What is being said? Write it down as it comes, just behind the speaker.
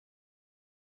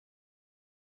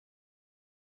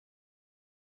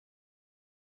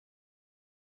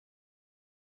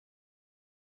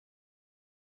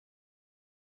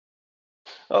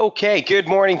Okay, good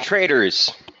morning,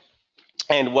 traders,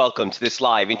 and welcome to this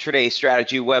live intraday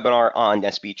strategy webinar on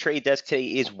SB Trade Desk. Today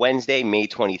is Wednesday, May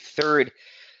 23rd.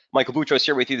 Michael Boutros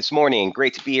here with you this morning.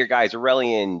 Great to be here, guys.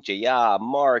 Aurelian, Jaya,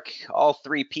 Mark, all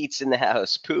three Pete's in the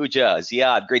house. Pooja,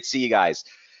 Ziad, great to see you guys.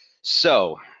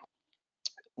 So,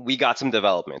 we got some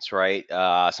developments, right?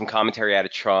 Some commentary out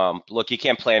of Trump. Look, you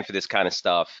can't plan for this kind of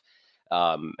stuff.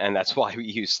 And that's why we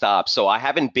use stops. So I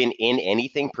haven't been in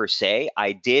anything per se.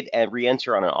 I did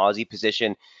re-enter on an Aussie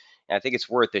position. And I think it's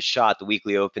worth a shot. The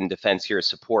weekly open defense here is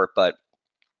support. But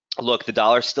look, the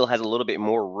dollar still has a little bit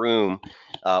more room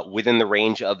within the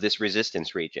range of this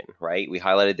resistance region, right? We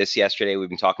highlighted this yesterday. We've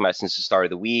been talking about it since the start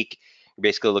of the week. We're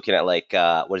basically looking at like,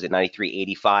 what is it,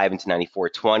 93.85 into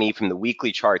 94.20 from the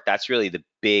weekly chart. That's really the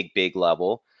big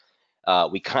level.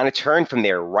 We kind of turned from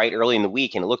there right early in the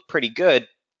week, and it looked pretty good.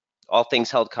 All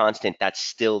things held constant, that's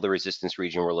still the resistance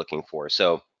region we're looking for.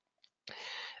 So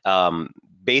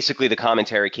basically the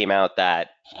commentary came out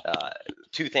that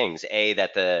two things. A,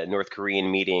 that the North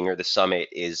Korean meeting or the summit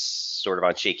is sort of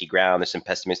on shaky ground. There's some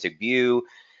pessimistic view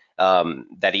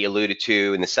that he alluded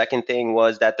to. And the second thing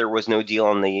was that there was no deal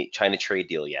on the China trade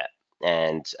deal yet.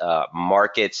 And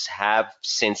markets have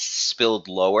since spilled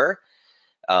lower.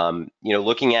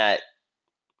 Looking at,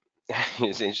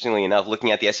 interestingly enough,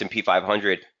 looking at the S&P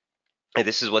 500, and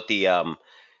this is what the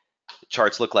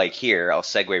charts look like here. I'll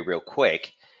segue real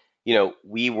quick.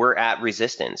 We were at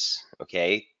resistance,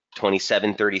 okay?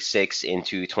 2736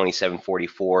 into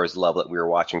 2744 is the level that we were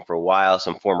watching for a while.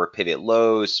 Some former pivot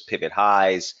lows, pivot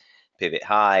highs,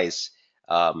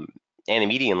 and a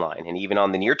median line. And even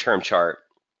on the near-term chart,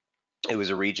 it was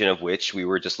a region of which we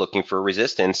were just looking for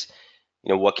resistance.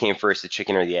 What came first, the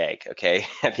chicken or the egg, okay?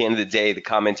 At the end of the day, the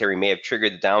commentary may have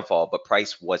triggered the downfall, but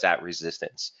price was at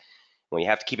resistance. What you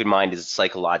have to keep in mind is the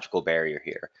psychological barrier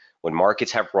here. When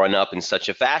markets have run up in such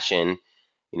a fashion,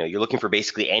 you're looking for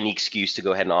basically any excuse to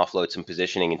go ahead and offload some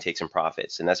positioning and take some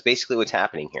profits. And that's basically what's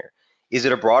happening here. Is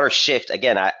it a broader shift?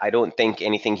 Again, I don't think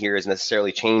anything here has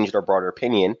necessarily changed our broader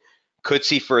opinion. Could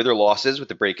see further losses with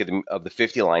the break of the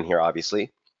 50 line here,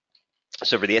 obviously.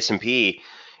 So for the S&P,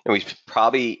 we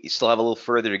probably still have a little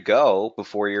further to go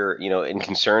before you're, in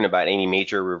concern about any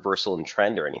major reversal in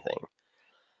trend or anything.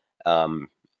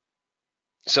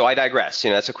 So I digress.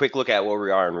 That's a quick look at where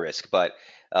we are in risk, but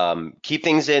keep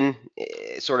things in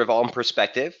sort of all in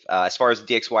perspective. As far as the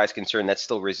DXY is concerned, that's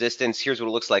still resistance. Here's what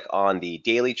it looks like on the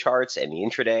daily charts and the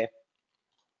intraday.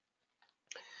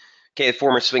 Okay, the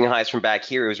former swing highs from back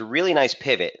here. It was a really nice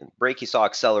pivot. Break, you saw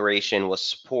acceleration was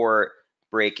support.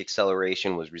 Break,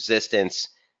 acceleration was resistance.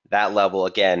 That level,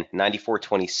 again,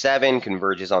 94.27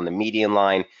 converges on the median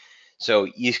line. So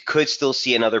you could still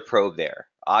see another probe there.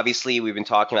 Obviously, we've been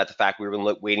talking about the fact we've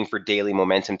been waiting for daily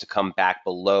momentum to come back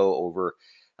below over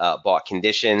bought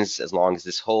conditions. As long as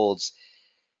this holds,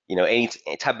 any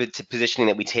type of positioning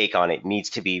that we take on it needs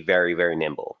to be very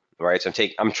nimble, right? So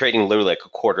I'm trading literally like a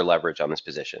quarter leverage on this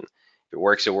position. If it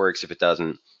works, it works. If it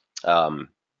doesn't,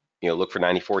 look for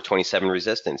 94.27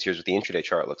 resistance. Here's what the intraday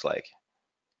chart looks like.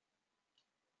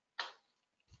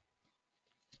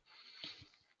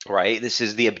 Right, this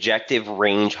is the objective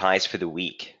range highs for the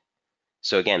week.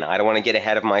 So again, I don't want to get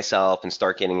ahead of myself and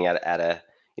start getting at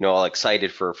all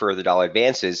excited for further dollar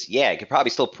advances. Yeah, I could probably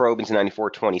still probe into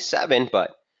 94.27,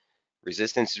 but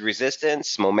resistance is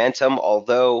resistance. Momentum,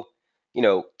 although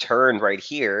turned right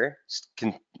here,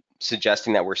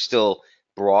 suggesting that we're still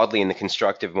broadly in the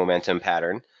constructive momentum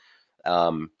pattern.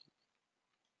 I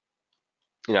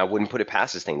wouldn't put it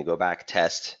past this thing to go back,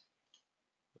 test,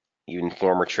 even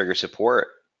former trigger support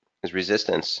as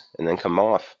resistance, and then come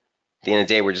off. At the end of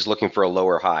the day, we're just looking for a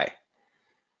lower high.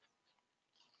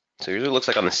 So here's what it looks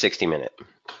like on the 60-minute.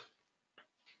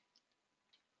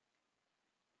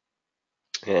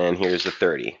 And here's the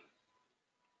 30.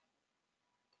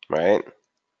 Right?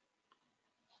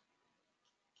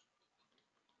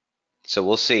 So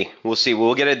we'll see.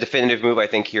 We'll get a definitive move, I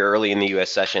think, here early in the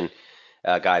U.S. session,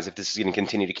 guys, if this is going to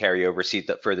continue to carry over, see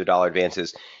the further dollar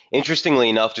advances. Interestingly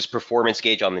enough, just performance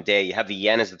gauge on the day, you have the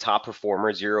yen as the top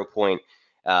performer,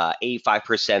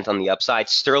 0.85% on the upside.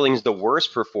 Sterling's the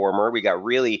worst performer. We got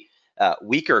really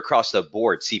weaker across the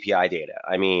board CPI data.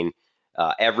 I mean,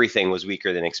 everything was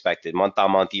weaker than expected, month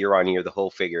on month, year on year, the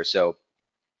whole figure. So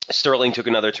Sterling took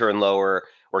another turn lower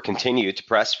or continued to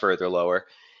press further lower.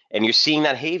 And you're seeing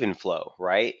that haven flow,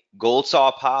 right? Gold saw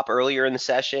a pop earlier in the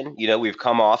session. We've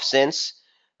come off since.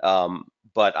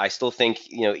 But I still think,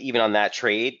 even on that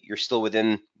trade, you're still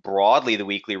within broadly the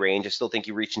weekly range. I still think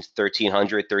you reach into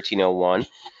 1300, 1301.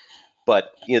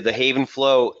 But, the haven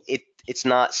flow, it's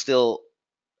not still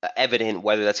evident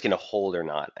whether that's going to hold or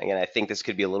not. Again, I think this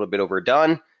could be a little bit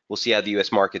overdone. We'll see how the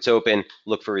US markets open.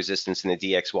 Look for resistance in the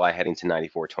DXY heading to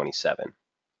 94.27.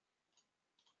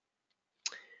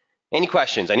 Any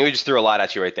questions? I knew we just threw a lot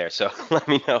at you right there, so let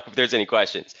me know if there's any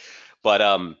questions. But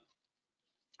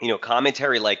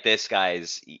commentary like this,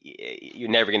 guys, you're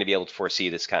never going to be able to foresee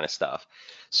this kind of stuff.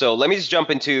 So let me just jump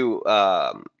into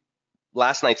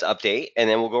last night's update, and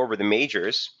then we'll go over the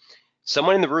majors.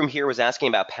 Someone in the room here was asking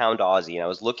about pound Aussie, and I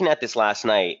was looking at this last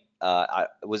night.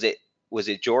 Was it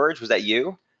George? Was that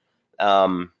you?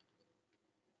 For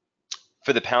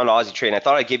the pound Aussie trade, and I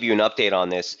thought I'd give you an update on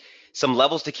this. Some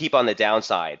levels to keep on the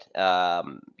downside.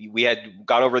 We had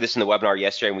gone over this in the webinar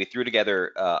yesterday, and we threw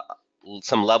together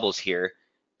some levels here.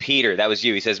 Peter, that was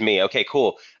you. He says me. Okay,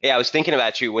 cool. Yeah, I was thinking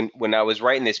about you when I was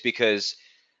writing this because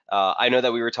I know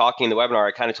that we were talking in the webinar.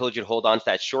 I kind of told you to hold on to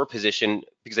that short position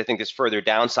because I think there's further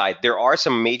downside. There are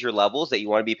some major levels that you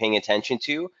want to be paying attention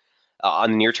to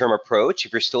on the near-term approach.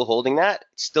 If you're still holding that, it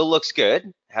still looks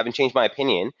good. Haven't changed my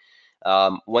opinion.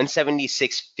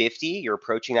 176.50, you're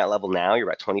approaching that level now. You're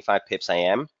about 25 pips I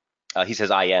am. He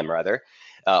says I am, rather.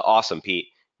 Awesome, Pete.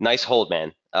 Nice hold,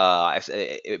 man.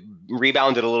 It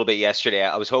rebounded a little bit yesterday.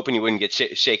 I was hoping you wouldn't get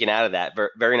shaken out of that.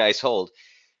 Very nice hold.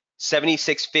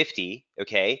 76.50,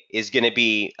 okay, is going to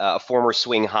be a former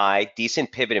swing high,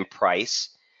 decent pivot in price.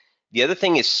 The other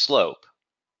thing is slope,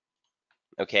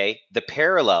 okay? The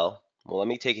parallel, well, let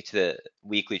me take you to the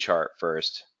weekly chart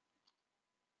first.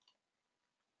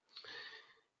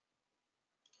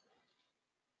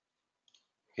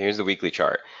 Here's the weekly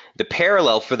chart. The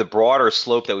parallel for the broader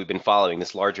slope that we've been following,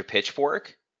 this larger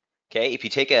pitchfork, okay, if you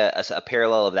take a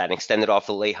parallel of that and extend it off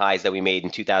the late highs that we made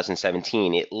in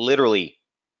 2017, it literally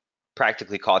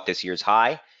practically caught this year's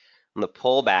high. On the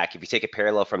pullback, if you take a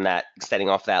parallel from that, extending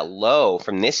off that low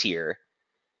from this year,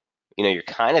 you're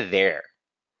kind of there.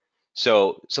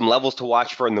 So some levels to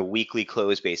watch for on the weekly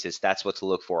close basis, that's what to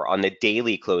look for. On the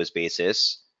daily close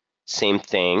basis, same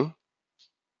thing.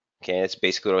 Okay, that's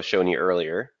basically what I was showing you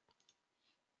earlier.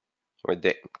 We're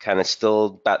kind of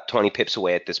still about 20 pips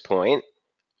away at this point.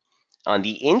 On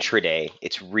the intraday,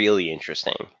 it's really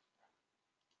interesting.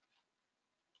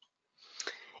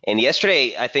 And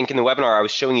yesterday, I think in the webinar, I was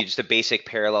showing you just a basic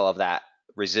parallel of that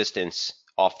resistance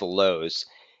off the lows.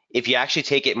 If you actually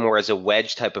take it more as a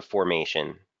wedge type of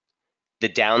formation, the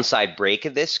downside break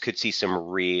of this could see some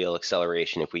real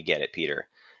acceleration if we get it, Peter.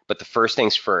 But the first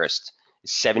things first,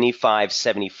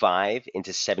 75.75 into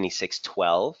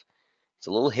 76.12. It's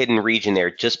a little hidden region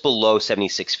there just below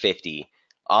 76.50.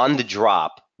 On the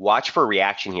drop, watch for a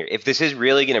reaction here. If this is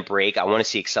really going to break, I want to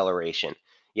see acceleration.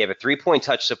 You have a 3-point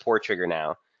touch support trigger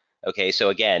now. Okay, so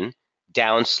again,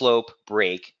 downslope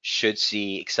break should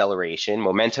see acceleration.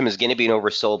 Momentum is going to be an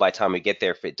oversold by the time we get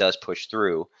there if it does push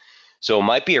through. So it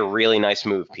might be a really nice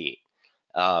move, Pete.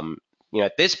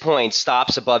 At this point,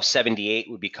 stops above 78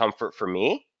 would be comfort for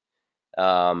me.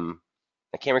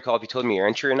 I can't recall if you told me your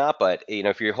entry or not, but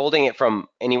if you're holding it from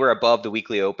anywhere above the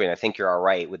weekly open, I think you're all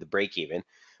right with the break even.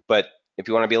 But if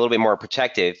you want to be a little bit more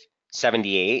protective,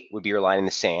 78 would be your line in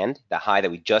the sand, the high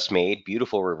that we just made,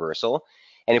 beautiful reversal.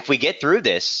 And if we get through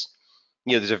this,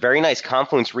 there's a very nice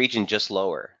confluence region just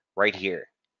lower, right here.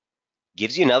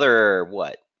 Gives you another,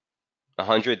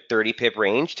 130 pip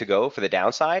range to go for the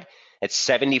downside. At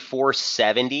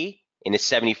 74.70 and it's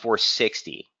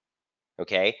 74.60.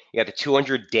 Okay, you got the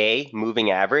 200-day moving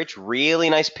average. Really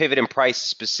nice pivot in price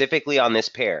specifically on this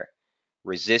pair.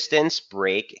 Resistance,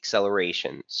 break,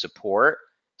 acceleration. Support,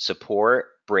 support,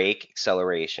 break,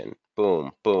 acceleration.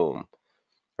 Boom, boom,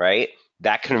 right?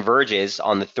 That converges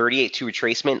on the 38.2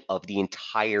 retracement of the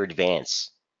entire advance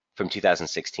from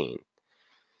 2016.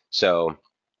 So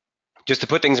just to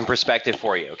put things in perspective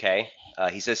for you, okay?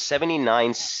 He says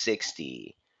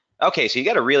 79.60. Okay, so you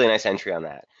got a really nice entry on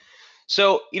that.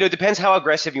 So, it depends how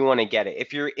aggressive you want to get it.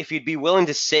 If you'd be willing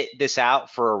to sit this out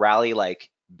for a rally like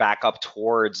back up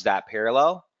towards that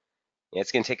parallel,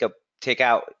 it's going to take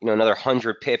out another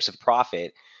 100 pips of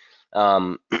profit.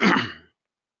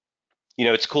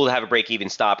 It's cool to have a break-even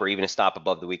stop or even a stop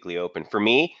above the weekly open. For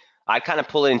me, I kind of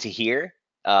pull it into here,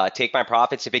 take my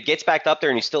profits. If it gets backed up there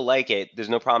and you still like it, there's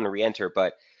no problem to re-enter.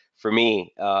 But for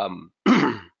me,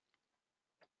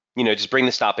 just bring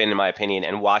the stop in my opinion,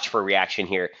 and watch for a reaction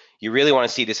here. You really want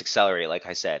to see this accelerate, like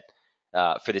I said,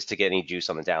 for this to get any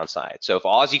juice on the downside. So if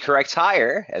Aussie corrects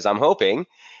higher, as I'm hoping,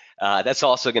 that's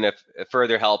also going to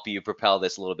further help you propel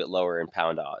this a little bit lower in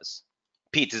pound Oz.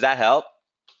 Pete, does that help?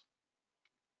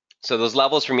 So those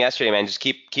levels from yesterday, man, just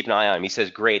keep an eye on them. He says,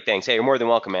 great, thanks. Hey, you're more than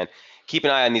welcome, man. Keep an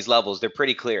eye on these levels. They're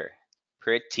pretty clear.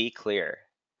 Pretty clear.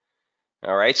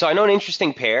 All right, so I know an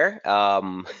interesting pair.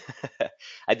 I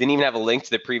didn't even have a link to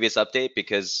the previous update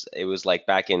because it was like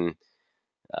back in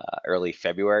early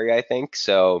February, I think.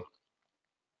 So,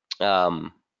 yeah,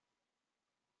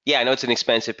 I know it's an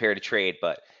expensive pair to trade,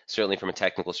 but certainly from a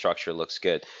technical structure, it looks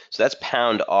good. So that's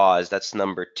pound Oz. That's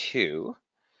number 2.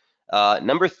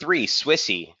 Number 3,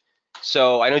 Swissy.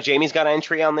 So I know Jamie's got an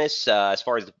entry on this as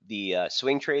far as the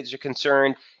swing trades are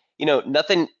concerned.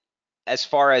 Nothing as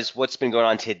far as what's been going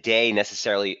on today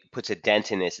necessarily puts a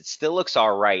dent in this. It still looks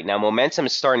all right. Now, momentum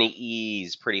is starting to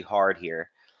ease pretty hard here,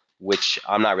 which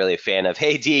I'm not really a fan of.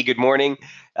 Hey, D, good morning.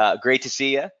 Great to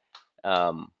see you.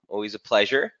 Always a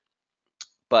pleasure.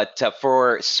 But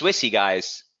for Swissy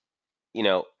guys, you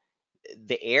know,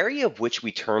 the area of which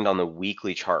we turned on the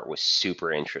weekly chart was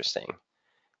super interesting.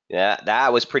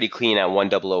 That was pretty clean at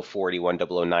 10040,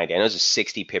 10090. I know it's a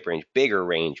 60 pip range, bigger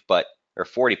range, or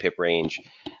 40 pip range,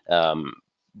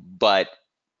 but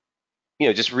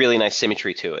just really nice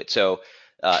symmetry to it. So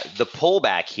the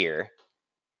pullback here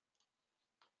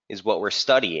is what we're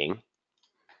studying,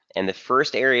 and the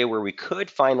first area where we could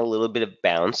find a little bit of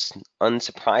bounce,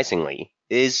 unsurprisingly,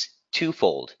 is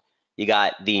twofold. You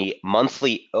got the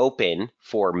monthly open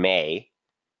for May.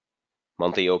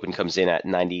 Monthly open comes in at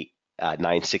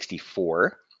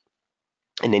 964.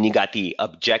 And then you got the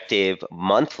objective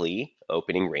monthly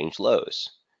opening range lows.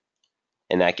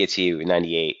 And that gets you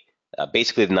 98,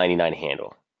 basically the 99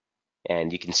 handle.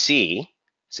 And you can see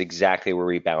it's exactly where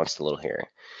we bounced a little here.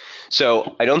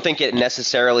 So I don't think it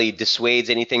necessarily dissuades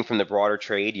anything from the broader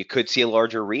trade. You could see a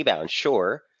larger rebound,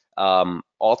 sure.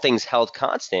 All things held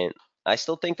constant, I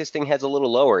still think this thing heads a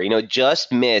little lower.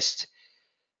 Just missed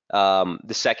the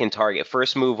second target.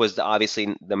 First move was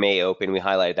obviously the May open. We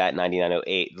highlighted that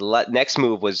 99.08. The next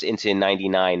move was into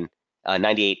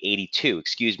 98.82,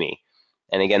 excuse me.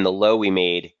 And again, the low we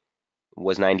made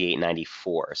was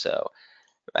 98.94. So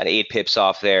about 8 pips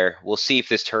off there. We'll see if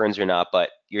this turns or not,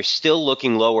 but you're still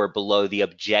looking lower below the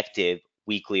objective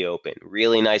weekly open.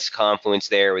 Really nice confluence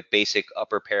there with basic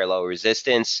upper parallel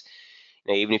resistance.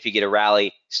 Even if you get a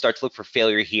rally, start to look for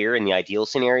failure here in the ideal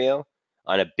scenario.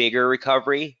 On a bigger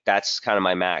recovery, that's kind of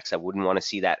my max. I wouldn't want to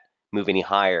see that move any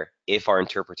higher if our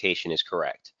interpretation is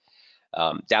correct.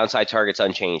 Downside targets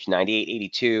unchanged,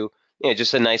 98.82.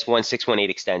 Just a nice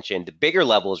 1618 extension. The bigger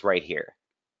level is right here.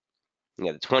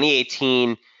 The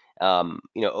 2018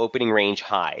 opening range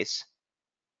highs,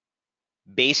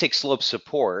 basic slope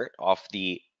support off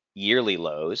the yearly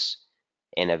lows,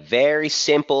 and a very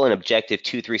simple and objective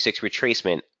 236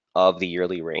 retracement of the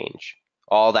yearly range.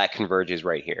 All that converges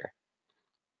right here.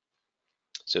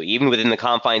 So even within the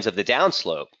confines of the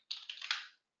downslope,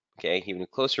 okay, even a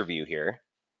closer view here,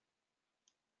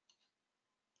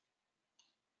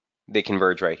 they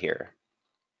converge right here.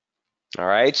 All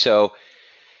right, so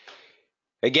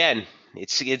again,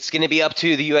 it's going to be up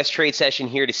to the U.S. trade session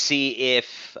here to see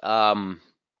if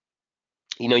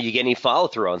you get any follow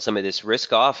through on some of this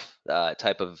risk off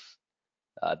type of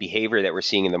behavior that we're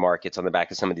seeing in the markets on the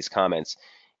back of some of these comments.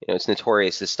 It's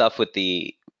notorious. The stuff with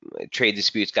the trade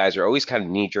disputes, guys, are always kind of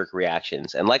knee-jerk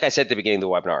reactions. And like I said at the beginning of the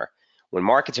webinar, when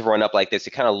markets have run up like this,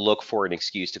 they kind of look for an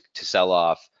excuse to sell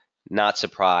off. Not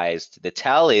surprised. The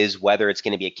tell is whether it's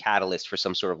going to be a catalyst for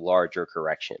some sort of larger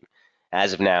correction.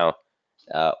 As of now,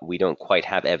 we don't quite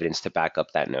have evidence to back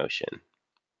up that notion.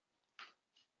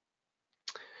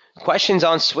 Questions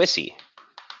on Swissy?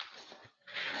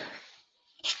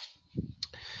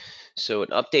 So an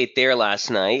update there last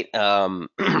night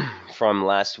from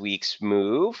last week's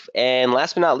move. And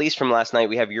last but not least from last night,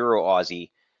 we have Euro Aussie,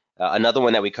 another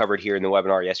one that we covered here in the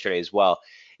webinar yesterday as well.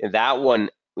 And that one,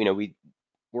 we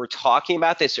were talking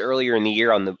about this earlier in the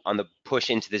year on the push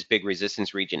into this big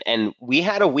resistance region. And we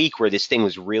had a week where this thing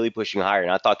was really pushing higher,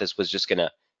 and I thought this was just going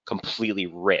to completely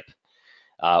rip.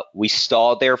 We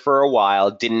stalled there for a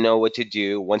while, didn't know what to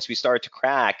do. Once we started to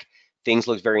crack, things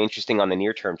looked very interesting on the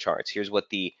near-term charts. Here's what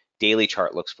the daily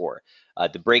chart looks for.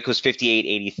 The break was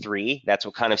 58.83. That's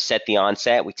what kind of set the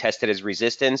onset. We tested as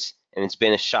resistance, and it's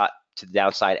been a shot to the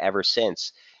downside ever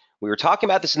since. We were talking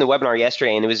about this in the webinar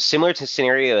yesterday, and it was similar to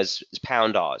scenario as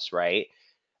pound Oz, right?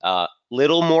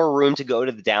 Little more room to go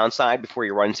to the downside before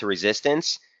you run into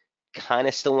resistance. Kind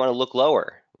of still want to look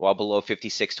lower, well below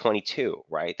 56.22,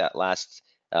 right? That last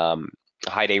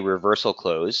high day reversal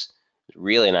close,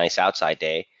 really nice outside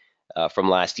day from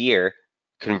last year,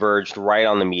 converged right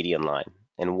on the median line.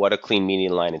 And what a clean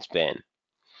median line it's been.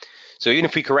 So even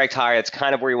if we correct higher, that's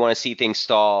kind of where you want to see things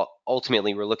stall.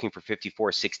 Ultimately, we're looking for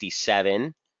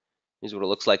 54.67. Here's what it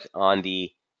looks like on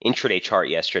the intraday chart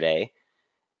yesterday.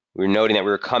 We were noting that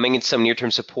we were coming in some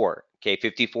near-term support. Okay,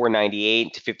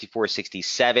 54.98 to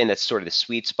 54.67. That's sort of the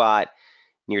sweet spot.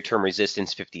 Near-term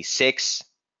resistance 56.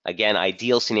 Again,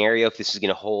 ideal scenario, if this is going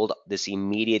to hold this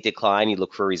immediate decline, you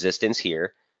look for resistance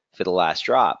here. for the last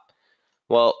drop.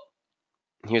 Well,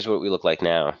 here's what we look like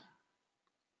now.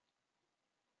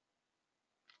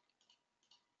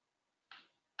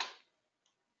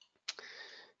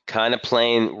 Kind of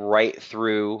playing right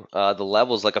through the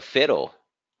levels like a fiddle.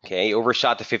 Okay,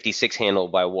 overshot the 56 handle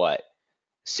by what?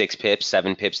 6 pips,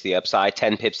 7 pips to the upside,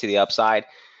 10 pips to the upside.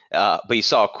 But you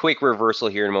saw a quick reversal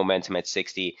here in momentum at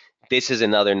 60. This is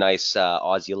another nice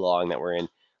Aussie long that we're in.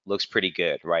 Looks pretty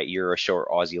good, right? Euro short,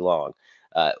 Aussie long.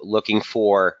 Looking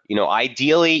for,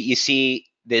 ideally you see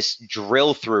this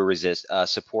drill through resist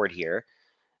support here.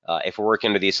 If we're working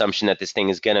under the assumption that this thing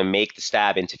is going to make the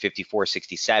stab into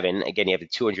 54.67, again, you have the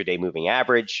 200-day moving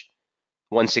average,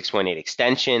 1618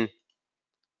 extension,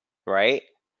 right?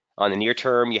 On the near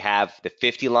term, you have the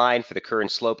 50 line for the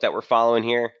current slope that we're following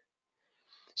here.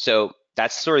 So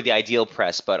that's sort of the ideal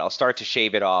press, but I'll start to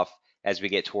shave it off as we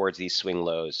get towards these swing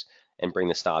lows and bring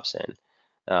the stops in.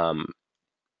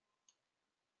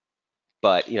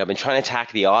 But I've been trying to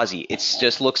attack the Aussie. It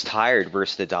just looks tired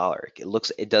versus the dollar.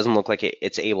 It doesn't look like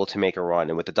it's able to make a run.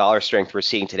 And with the dollar strength we're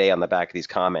seeing today on the back of these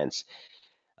comments,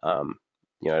 I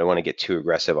don't want to get too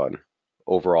aggressive on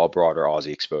overall broader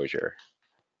Aussie exposure.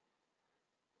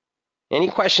 Any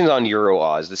questions on Euro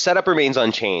Oz? The setup remains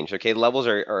unchanged. Okay, the levels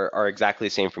are exactly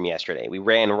the same from yesterday. We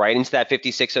ran right into that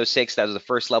 56.06. That was the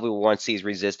first level we want to see as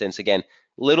resistance. Again,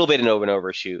 a little bit of an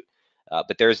overshoot,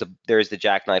 but there's the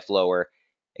jackknife lower.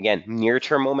 Again,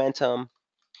 near-term momentum,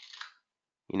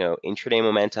 intraday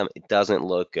momentum. It doesn't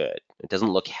look good. It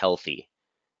doesn't look healthy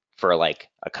for like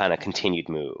a kind of continued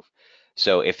move.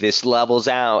 So if this levels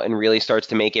out and really starts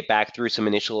to make it back through some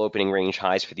initial opening range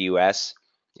highs for the US,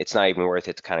 it's not even worth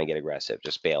it to kind of get aggressive.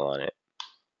 Just bail on it.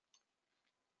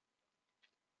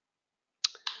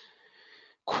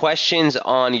 Questions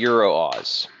on Euro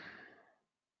Oz?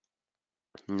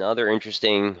 Another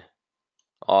interesting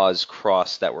Oz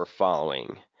cross that we're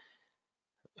following.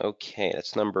 Okay,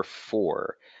 that's number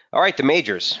 4. All right, the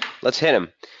majors. Let's hit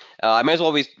them. We might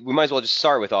as well just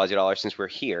start with Aussie dollar since we're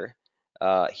here.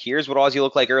 Here's what Aussie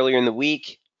looked like earlier in the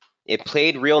week. It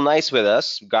played real nice with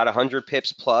us. Got 100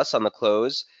 pips plus on the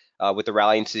close with the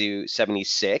rally into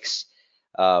 76.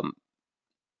 On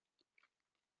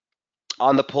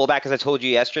the pullback, as I told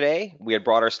you yesterday, we had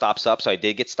brought our stops up, so I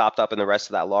did get stopped up in the rest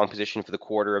of that long position for the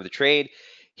quarter of the trade.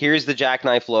 Here's the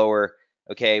jackknife lower.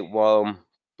 Okay, whoa,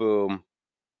 boom,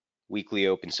 weekly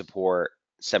open support,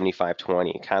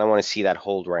 75.20. Kind of want to see that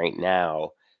hold right now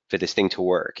for this thing to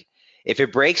work. If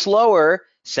it breaks lower,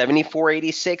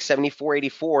 74.86,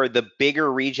 74.84, the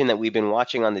bigger region that we've been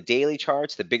watching on the daily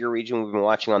charts, the bigger region we've been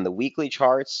watching on the weekly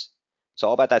charts, it's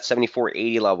all about that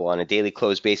 74.80 level on a daily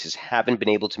close basis. Haven't been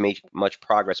able to make much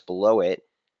progress below it.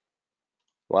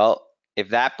 Well, if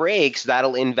that breaks,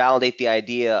 that'll invalidate the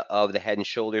idea of the head and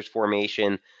shoulders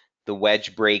formation, the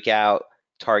wedge breakout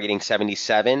targeting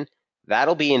 77.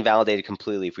 That'll be invalidated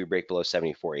completely if we break below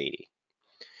 74.80.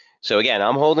 So again,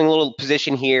 I'm holding a little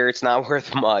position here. It's not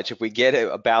worth much. If we get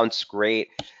a bounce, great.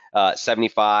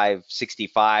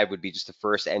 75.65 would be just the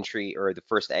first entry or the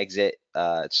first exit.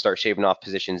 Start shaving off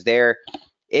positions there.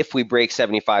 If we break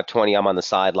 75.20, I'm on the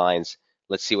sidelines.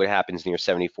 Let's see what happens near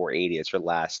 74.80. It's your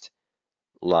last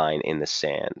line in the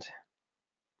sand.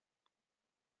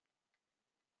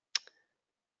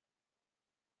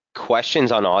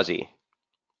 Questions on Aussie?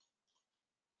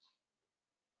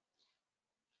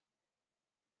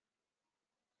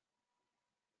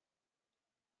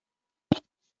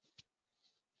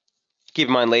 Keep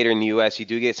in mind, later in the US, you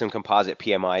do get some composite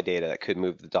PMI data that could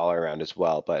move the dollar around as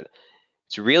well, but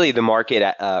it's really the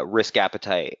market risk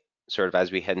appetite sort of as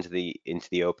we head into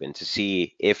the open to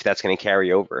see if that's going to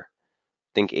carry over.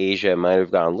 I think Asia might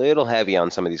have gone a little heavy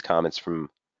on some of these comments from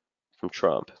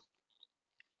Trump.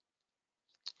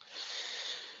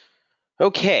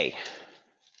 Okay.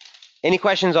 Any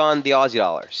questions on the Aussie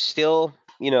dollar? Still,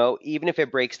 even if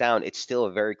it breaks down, it's still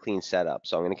a very clean setup.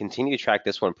 So I'm going to continue to track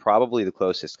this one, probably the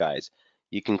closest, guys.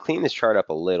 You can clean this chart up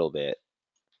a little bit.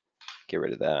 Get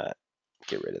rid of that.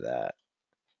 Get rid of that.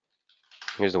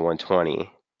 Here's the 120.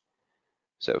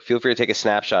 So feel free to take a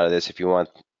snapshot of this if you want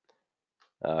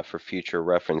for future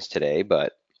reference today,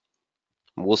 but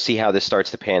we'll see how this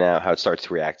starts to pan out, how it starts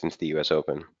to react into the US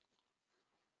Open.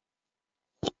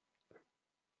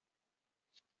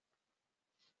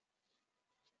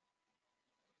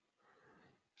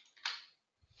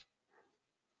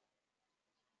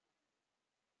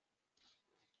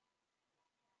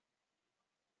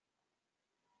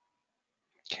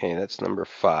 Okay, that's number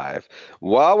 5.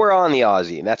 While we're on the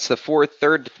Aussie, that's the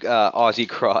third Aussie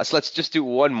cross. Let's just do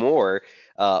one more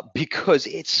because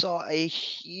it saw a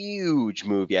huge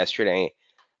move yesterday,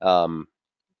 and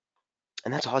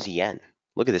that's Aussie yen.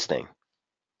 Look at this thing.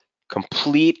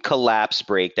 Complete collapse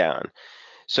breakdown.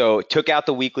 So took out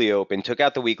the weekly open, took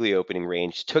out the weekly opening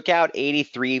range, took out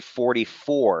 83.44,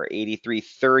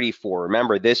 83.34.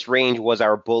 Remember, this range was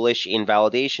our bullish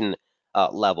invalidation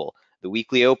level. The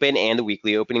weekly open and the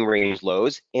weekly opening range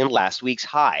lows and last week's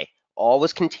high. All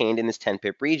was contained in this 10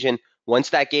 pip region. Once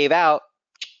that gave out,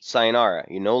 sayonara,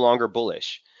 you're no longer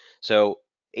bullish. So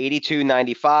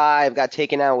 82.95 got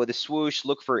taken out with a swoosh.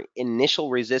 Look for initial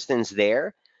resistance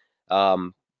there.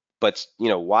 But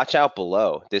watch out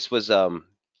below. This was a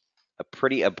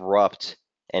pretty abrupt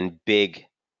and big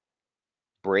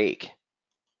break.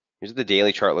 Here's what the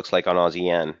daily chart looks like on Aussie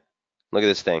yen. Look at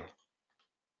this thing.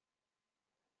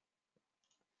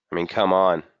 I mean, come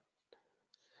on.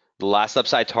 The last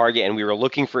upside target, and we were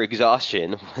looking for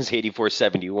exhaustion, was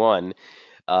 84.71.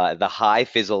 The high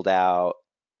fizzled out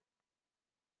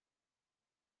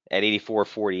at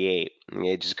 84.48.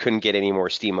 It just couldn't get any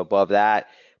more steam above that.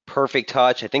 Perfect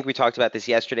touch. I think we talked about this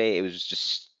yesterday. It was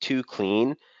just too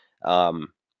clean. And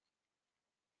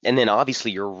then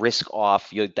obviously your risk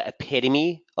off, you're the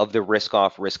epitome of the risk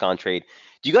off, risk on trade.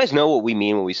 Do you guys know what we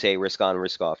mean when we say risk on,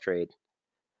 risk off trade?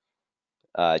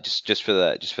 Just for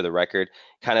the record,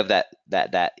 kind of that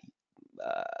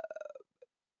uh,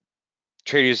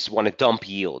 traders want to dump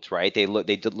yields, right? They look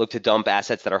to dump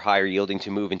assets that are higher yielding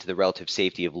to move into the relative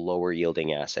safety of lower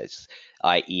yielding assets,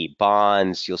 i.e.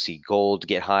 bonds. You'll see gold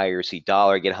get higher, see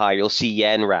dollar get higher, you'll see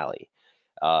yen rally.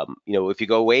 If you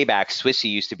go way back,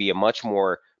 Swissy used to be a much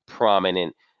more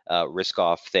prominent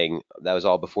risk-off thing. That was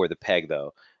all before the peg,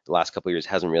 though. The last couple of years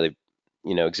hasn't really,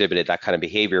 exhibited that kind of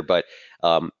behavior. But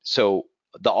so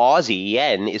the Aussie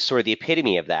yen is sort of the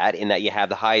epitome of that, in that you have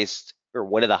the highest or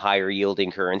one of the higher yielding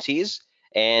currencies,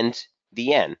 and the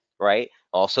yen, right?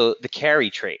 Also the carry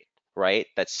trade, right?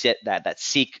 That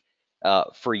seek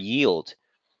for yield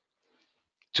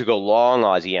to go long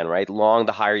Aussie yen, right? Long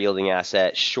the higher yielding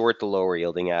asset, short the lower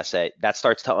yielding asset. That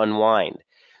starts to unwind.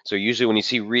 So usually when you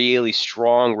see really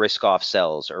strong risk off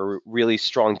sells or really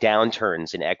strong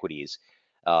downturns in equities,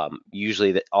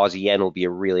 usually the Aussie yen will be a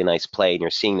really nice play, and you're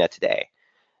seeing that today.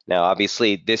 Now,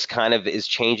 obviously, this kind of is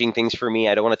changing things for me.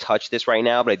 I don't want to touch this right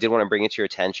now, but I did want to bring it to your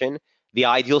attention. The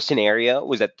ideal scenario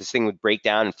was that this thing would break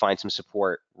down and find some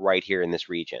support right here in this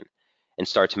region and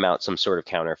start to mount some sort of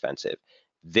counteroffensive.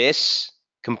 This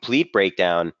complete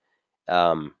breakdown, I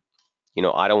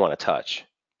don't want to touch.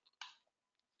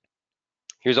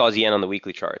 Here's Aussie yen on the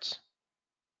weekly charts,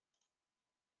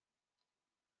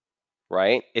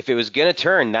 right? If it was going to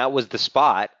turn, that was the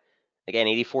spot. Again,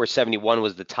 84.71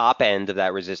 was the top end of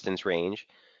that resistance range.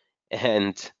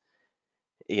 And,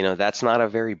 that's not a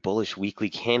very bullish weekly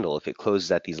candle if it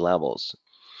closes at these levels.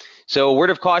 So a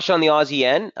word of caution on the Aussie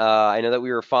yen. I know that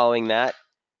we were following that,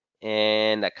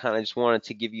 and I kind of just wanted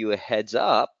to give you a heads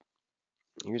up.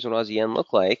 Here's what Aussie yen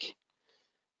looked like.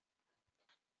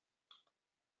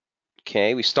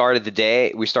 Okay, we started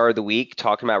the week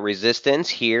talking about resistance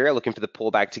here, looking for the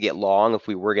pullback to get long if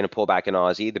we were going to pull back in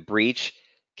Aussie. The breach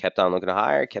kept on looking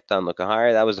higher, kept on looking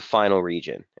higher. That was the final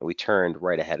region, and we turned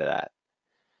right ahead of that.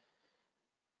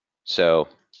 So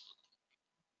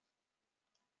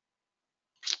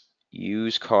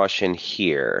use caution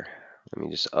here. Let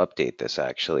me just update this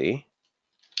actually.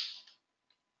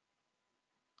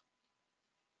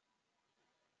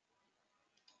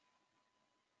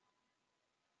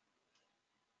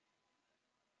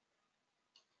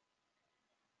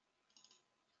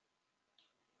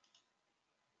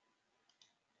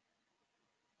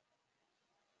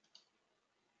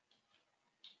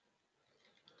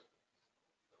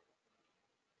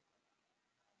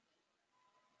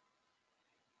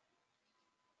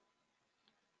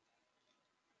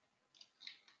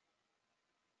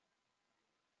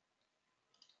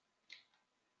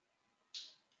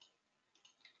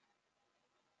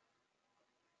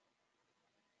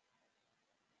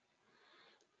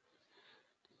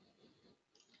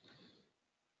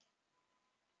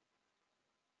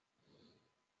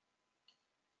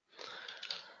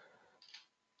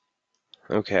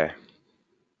 Okay.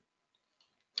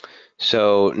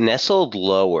 So nestled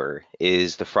lower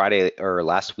is the Friday or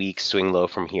last week's swing low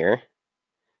from here,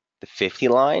 the 50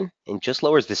 line, and just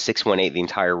lower is the 618, the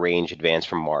entire range advance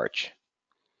from March.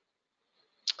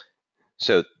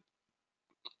 So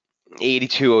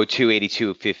 8202,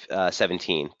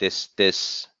 8217.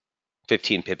 This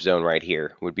 15 pip zone right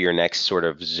here would be your next sort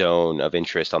of zone of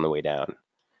interest on the way down.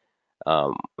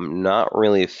 I'm not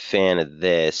really a fan of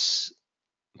this,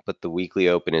 but the weekly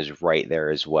open is right there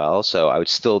as well. So I would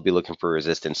still be looking for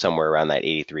resistance somewhere around that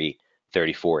 83.34,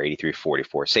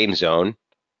 83.44, same zone.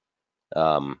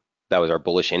 That was our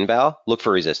bullish inval. Look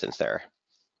for resistance there.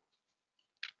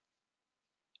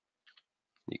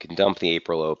 You can dump the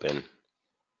April open,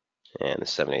 and the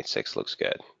 786 looks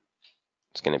good.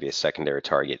 It's going to be a secondary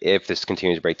target if this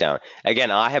continues to break down.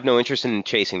 Again, I have no interest in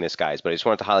chasing this, guys, but I just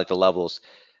wanted to highlight the levels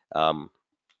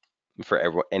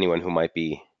for anyone who might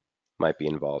be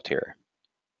involved here.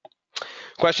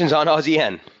 Questions on Aussie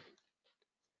Yen?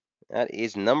 That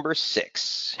is number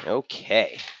 6.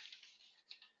 Okay.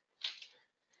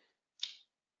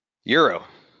 Euro.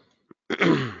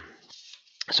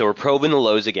 So we're probing the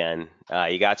lows again.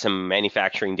 You got some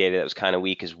manufacturing data that was kind of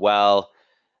weak as well.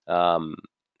 And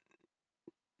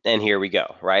here we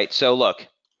go, right? So look,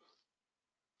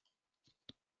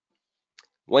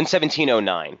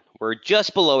 117.09. We're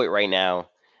just below it right now.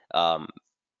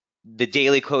 The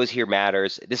daily close here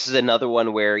matters. This is another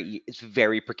one where it's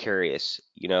very precarious.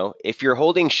 You know, if you're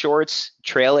holding shorts,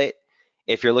 trail it.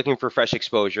 If you're looking for fresh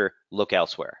exposure, look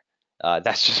elsewhere.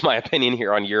 That's just my opinion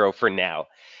here on Euro for now.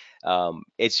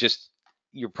 It's just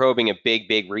you're probing a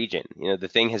big region. You know, the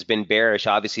thing has been bearish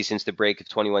obviously since the break of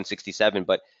 2167,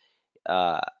 but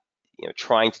you know,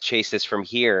 trying to chase this from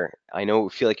here, I know you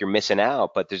feel like you're missing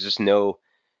out, but there's just no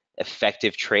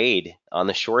effective trade on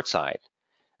the short side.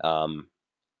 And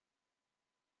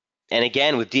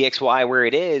again, with DXY where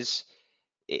it is,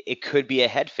 it could be a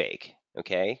head fake.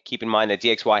 Okay, keep in mind that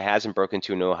DXY hasn't broken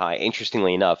to a new high.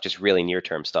 Interestingly enough, just really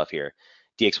near-term stuff here.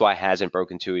 DXY hasn't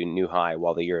broken to a new high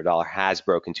while the euro dollar has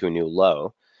broken to a new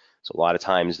low. So a lot of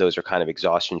times those are kind of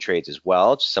exhaustion trades as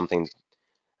well. Just something,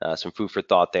 some food for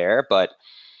thought there. But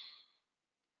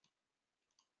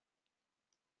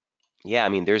yeah, I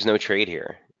mean, there's no trade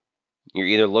here. You're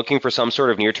either looking for some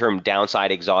sort of near-term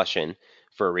downside exhaustion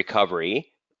for a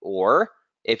recovery, or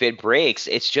if it breaks,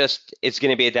 it's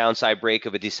going to be a downside break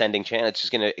of a descending channel. It's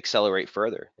just going to accelerate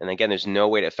further. And again, there's no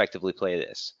way to effectively play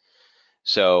this.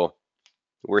 So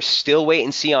we're still wait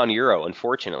and see on Euro,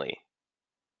 unfortunately.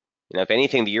 You know, if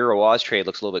anything, the Euro Oz trade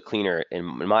looks a little bit cleaner in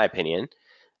my opinion.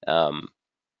 But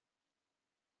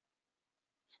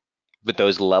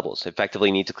those levels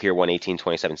effectively need to clear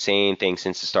 118.27. Same thing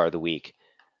since the start of the week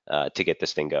to get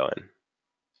this thing going.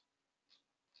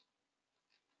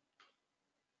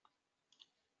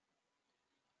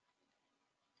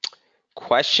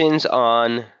 Questions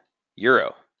on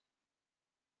Euro?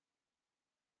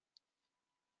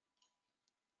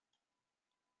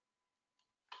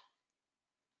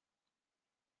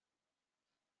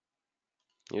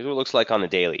 Here's what it looks like on the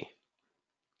daily,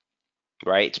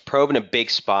 right? It's probing a big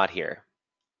spot here.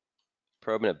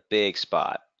 Probing a big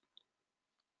spot.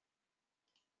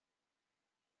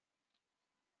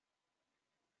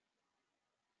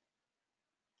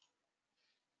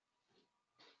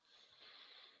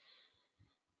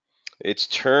 It's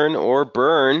turn or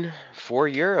burn for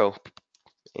Euro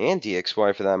and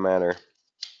DXY for that matter.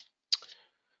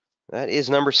 That is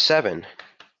number 7.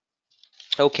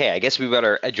 Okay, I guess we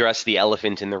better address the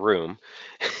elephant in the room.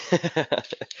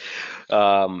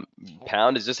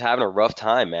 Pound is just having a rough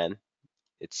time, man.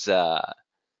 It's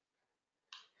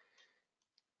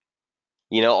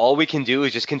you know, all we can do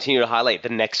is just continue to highlight the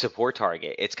next support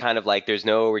target. It's kind of like there's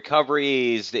no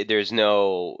recoveries, there's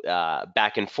no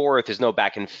back and forth, there's no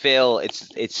back and fill.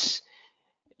 It's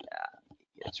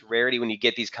rarity when you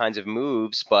get these kinds of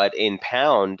moves, but in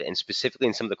pound and specifically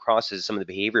in some of the crosses, some of the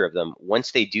behavior of them,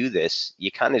 once they do this,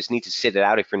 you kind of just need to sit it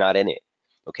out if you're not in it.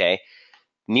 Okay.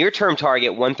 Near-term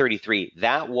target 133.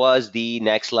 That was the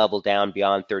next level down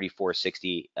beyond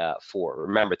 34.64.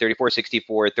 Remember,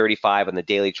 34.64, 35 on the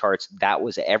daily charts. That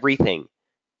was everything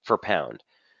for pound.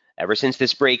 Ever since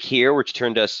this break here, which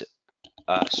turned us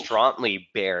strongly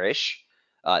bearish,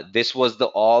 this was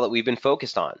all that we've been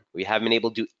focused on. We haven't been able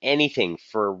to do anything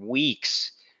for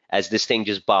weeks as this thing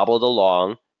just bobbled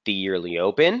along the yearly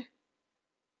open,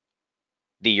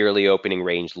 the yearly opening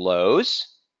range lows,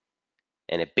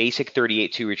 and a basic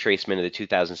 38.2 retracement of the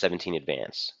 2017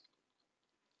 advance.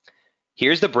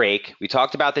 Here's the break. We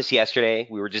talked about this yesterday.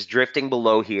 We were just drifting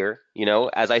below here. You know,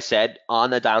 as I said, on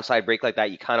the downside break like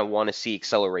that, you kind of want to see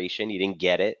acceleration. You didn't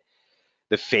get it.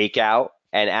 The fake out.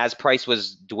 And as price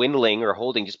was dwindling or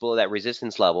holding just below that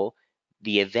resistance level,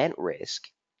 the event risk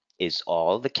is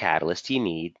all the catalyst you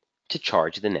need to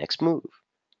charge the next move.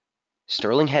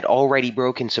 Sterling had already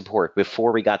broken support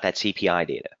before we got that CPI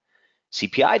data.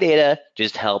 CPI data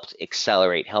just helped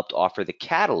accelerate, helped offer the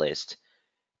catalyst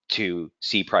to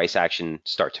see price action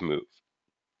start to move.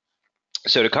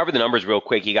 So to cover the numbers real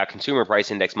quick, you got consumer price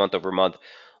index month over month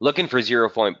looking for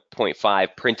 0.5,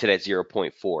 printed at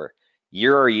 0.4.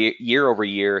 Year over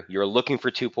year, you're looking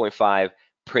for 2.5,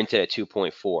 printed at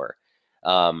 2.4.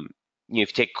 If you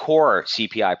take core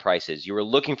CPI prices, you were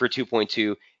looking for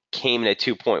 2.2, came in at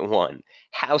 2.1.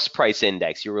 House price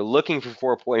index, you were looking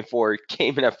for 4.4,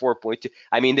 came in at 4.2.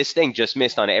 I mean, this thing just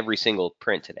missed on every single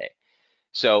print today.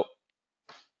 So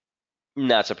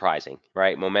not surprising,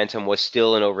 right? Momentum was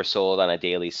still an oversold on a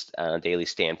daily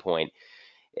standpoint.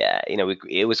 Yeah,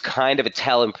 it was kind of a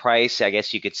tell in price. I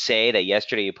guess you could say that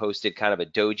yesterday you posted kind of a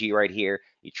doji right here.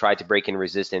 You tried to break in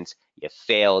resistance, you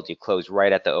failed. You closed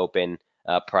right at the open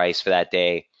price for that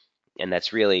day, and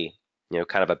that's really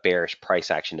kind of a bearish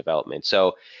price action development.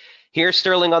 So here's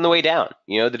sterling on the way down.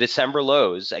 The December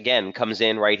lows again comes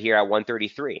in right here at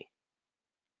 133.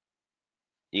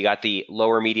 You got the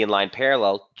lower median line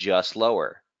parallel just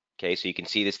lower. Okay, so you can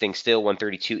see this thing still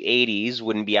 132.80s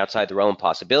wouldn't be outside the realm of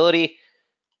possibility,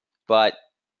 but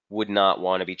would not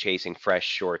want to be chasing fresh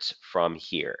shorts from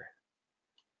here.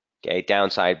 Okay,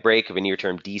 downside break of a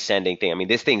near-term descending thing. I mean,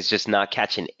 this thing's just not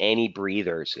catching any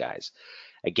breathers, guys.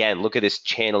 Again, look at this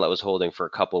channel that was holding for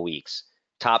a couple weeks.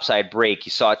 Topside break,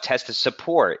 you saw it test the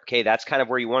support. Okay, that's kind of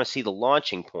where you want to see the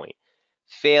launching point.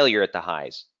 Failure at the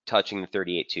highs, touching the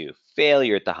 38.2.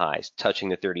 Failure at the highs, touching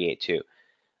the 38.2.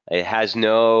 It has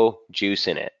no juice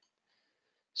in it.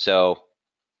 So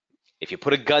if you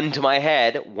put a gun to my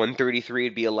head, 133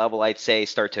 would be a level I'd say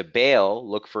start to bail,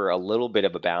 look for a little bit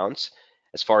of a bounce.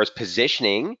 As far as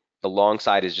positioning, the long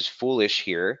side is just foolish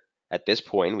here at this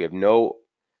point. We have no,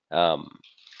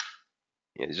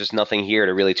 there's just nothing here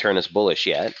to really turn us bullish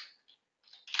yet.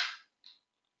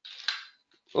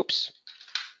 Oops.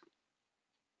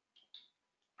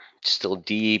 Still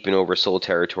deep in oversold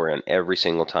territory on every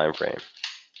single time frame.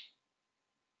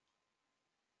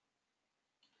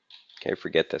 Okay,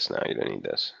 forget this now. You don't need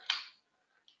this.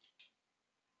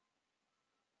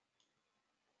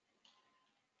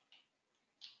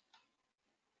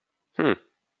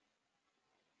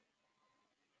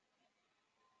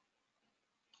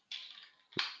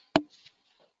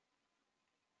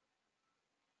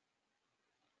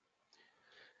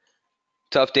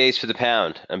 Tough days for the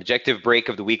pound. Objective break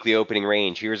of the weekly opening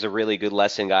range. Here's a really good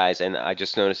lesson, guys, and I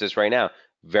just noticed this right now.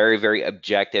 Very, very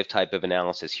objective type of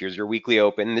analysis. Here's your weekly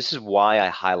open. This is why I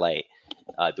highlight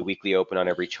the weekly open on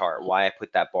every chart, why I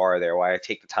put that bar there, why I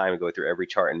take the time to go through every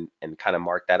chart and kind of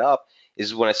mark that up,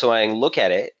 is when I look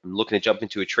at it, I'm looking to jump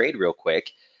into a trade real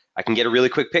quick, I can get a really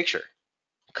quick picture.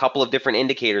 A couple of different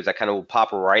indicators that kind of will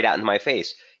pop right out into my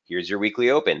face. Here's your weekly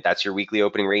open. That's your weekly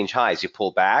opening range highs. You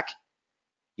pull back,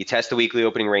 you test the weekly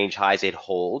opening range highs, it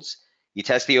holds. You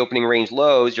test the opening range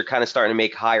lows, you're kind of starting to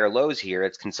make higher lows here.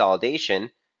 It's consolidation.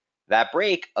 That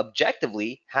break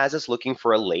objectively has us looking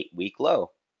for a late week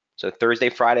low. So Thursday,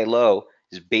 Friday low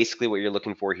is basically what you're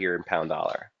looking for here in pound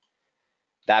dollar.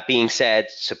 That being said,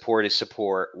 support is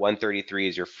support. 133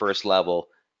 is your first level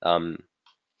to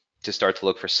start to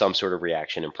look for some sort of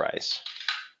reaction in price.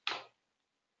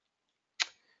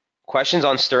 Questions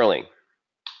on sterling?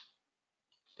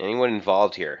 Anyone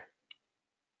involved here?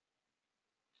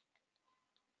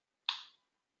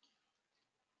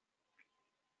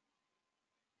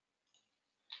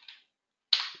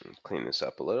 Clean this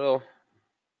up a little.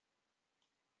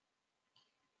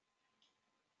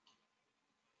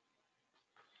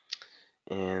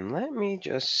 And let me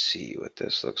just see what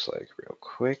this looks like real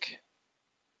quick.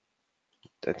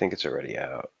 I think it's already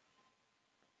out.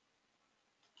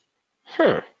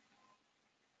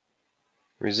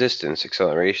 Resistance,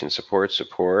 acceleration, support,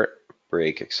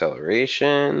 break,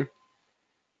 acceleration.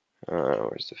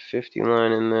 Where's the 50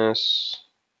 line in this?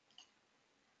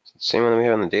 Is it the same one that we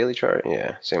have on the daily chart?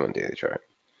 Yeah, same on the daily chart.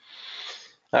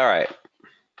 All right.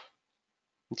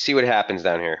 Let's see what happens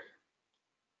down here.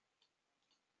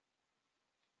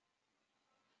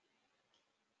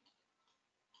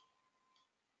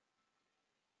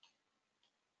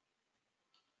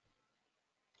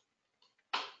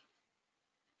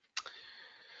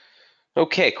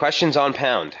 Okay, questions on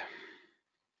pound.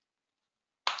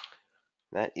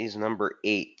 That is number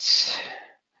 8.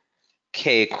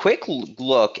 Okay, quick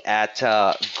look at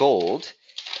gold.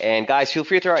 And guys, feel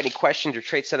free to throw out any questions or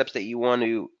trade setups that you want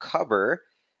to cover.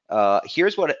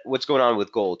 Here's what's going on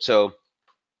with gold. So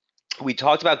we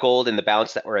talked about gold and the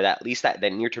bounce that, or at least that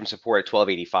near-term support at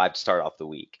 1285 to start off the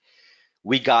week.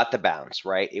 We got the bounce,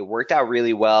 right? It worked out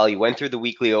really well. You went through the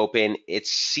weekly open. It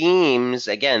seems,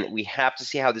 again, we have to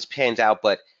see how this pans out,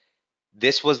 but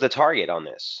this was the target on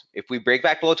this. If we break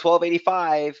back below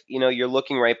 1285, you're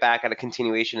looking right back at a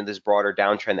continuation of this broader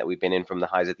downtrend that we've been in from the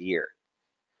highs of the year.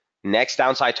 Next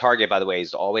downside target, by the way,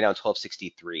 is all the way down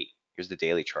 1263. Here's the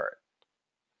daily chart.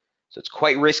 So it's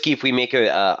quite risky if we make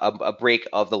a break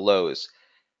of the lows.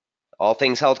 All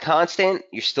things held constant,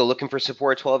 you're still looking for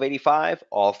support at 1285.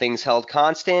 All things held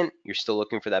constant, you're still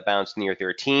looking for that bounce near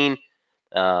 13.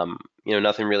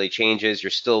 nothing really changes. You're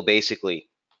still basically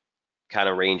kind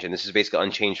of ranging. This is basically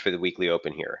unchanged for the weekly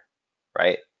open here,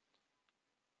 right?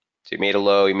 So you made a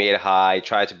low, you made a high,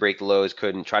 tried to break the lows,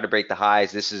 couldn't. Try to break the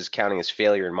highs. This is counting as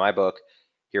failure in my book.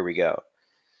 Here we go.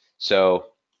 So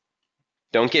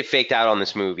don't get faked out on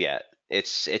this move yet.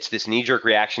 It's this knee-jerk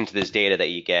reaction to this data that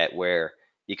you get where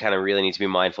you kind of really need to be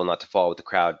mindful not to fall with the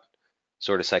crowd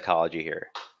sort of psychology here.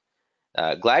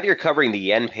 Glad you're covering the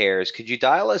yen pairs. Could you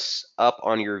dial us up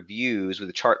on your views with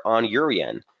a chart on euro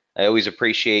yen? I always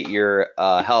appreciate your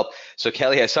help. So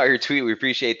Kelly, I saw your tweet. We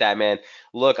appreciate that, man.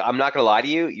 Look, I'm not gonna lie to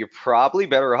you. You're probably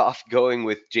better off going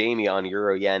with Jamie on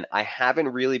euro yen. I haven't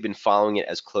really been following it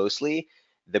as closely.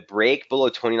 The break below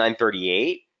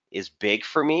 29.38 is big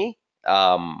for me.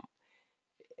 Um,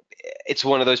 it's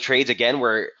one of those trades again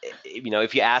where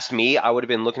if you asked me, I would have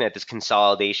been looking at this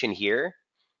consolidation here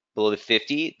below the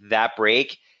 50. That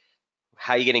break,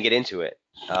 how are you going to get into it?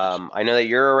 I know that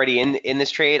you're already in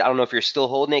this trade. I don't know if you're still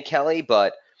holding it, Kelly,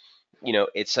 but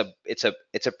it's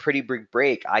a pretty big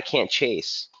break. I can't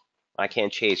chase.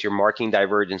 You're marking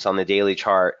divergence on the daily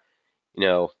chart.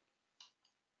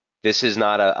 This is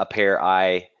not a pair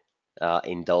I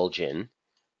indulge in.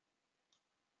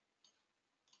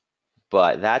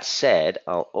 But that said,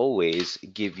 I'll always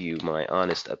give you my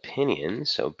honest opinion.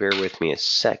 So bear with me a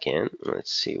second.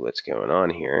 Let's see what's going on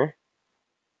here.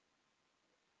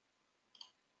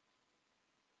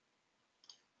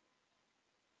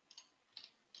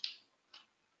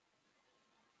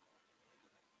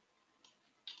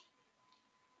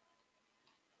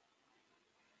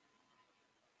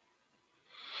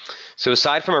 So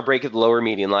aside from a break of the lower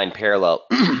median line parallel,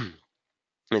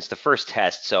 it's the first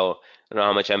test, so I don't know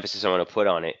how much emphasis I want to put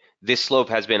on it. This slope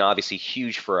has been obviously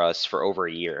huge for us for over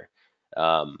a year.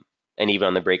 And even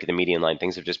on the break of the median line,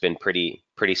 things have just been pretty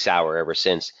sour ever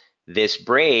since. This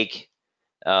break,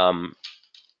 again,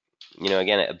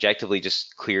 it objectively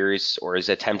just clears or is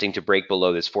attempting to break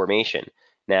below this formation.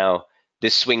 Now,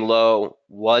 this swing low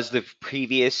was the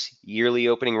previous yearly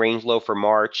opening range low for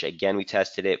March. Again, we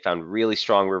tested it, found really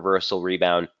strong reversal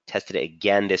rebound, tested it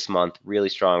again this month, really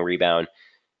strong rebound.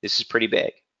 This is pretty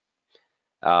big.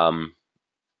 What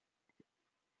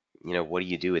do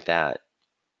you do with that?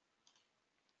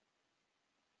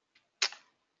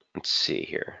 Let's see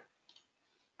here.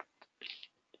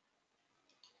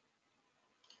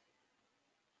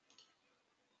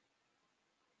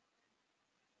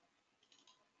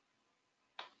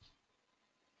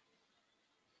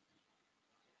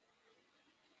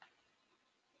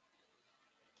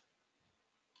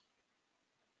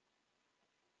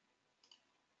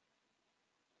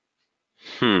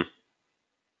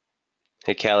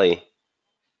 Hey, Kelly.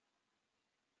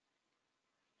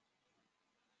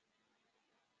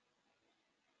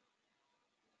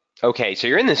 Okay, so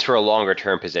you're in this for a longer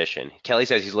term position. Kelly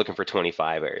says he's looking for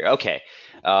 25 area. Okay.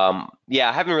 Yeah,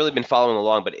 I haven't really been following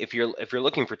along, but if you're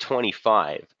looking for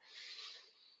 25,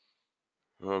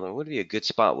 well, that would be a good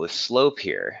spot with slope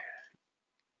here.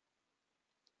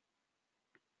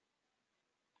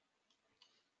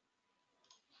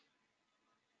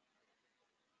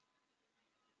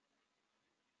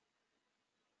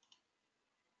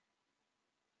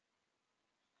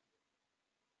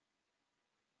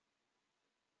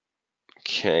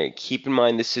 Okay, keep in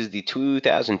mind this is the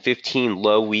 2015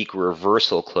 low week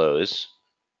reversal close.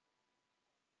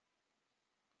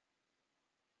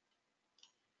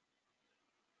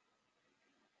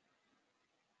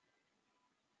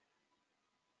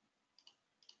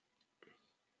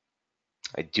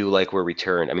 I do like where we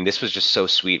turned. I mean, this was just so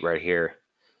sweet right here.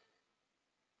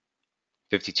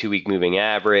 52-week moving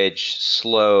average,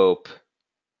 slope,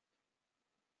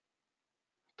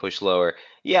 push lower.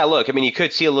 Yeah, look, I mean, you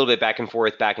could see a little bit back and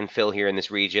forth, back and fill here in this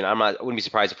region. I wouldn't be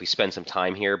surprised if we spend some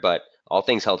time here, but all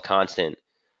things held constant,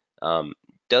 um,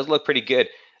 does look pretty good.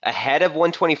 Ahead of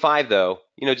 125 though,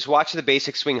 just watch the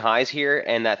basic swing highs here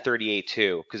and that 38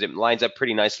 too, because it lines up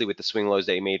pretty nicely with the swing lows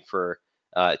that he made for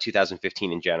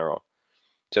 2015 in general.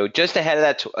 So just ahead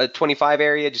of that 25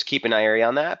 area, just keep an eye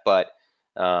on that. But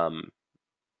um,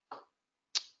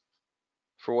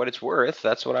 for what it's worth,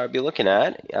 that's what I'd be looking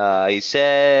at. He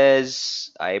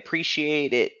says, I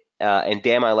appreciate it. And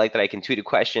damn, I like that I can tweet a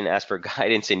question, ask for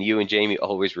guidance, and you and Jamie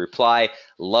always reply.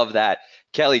 Love that.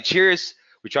 Kelly, cheers.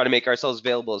 We try to make ourselves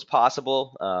available as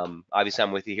possible. Obviously,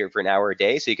 I'm with you here for an hour a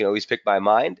day, so you can always pick my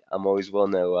mind. I'm always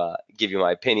willing to give you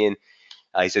my opinion.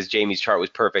 He says Jamie's chart was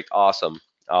perfect. Awesome.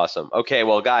 Okay,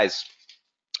 well, guys,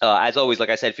 as always, like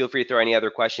I said, feel free to throw any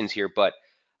other questions here. But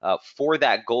for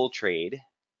that gold trade,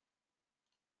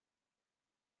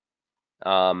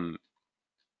 1285,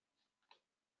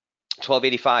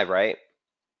 right?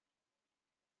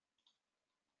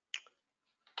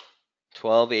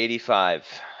 1285.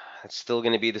 That's still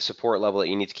going to be the support level that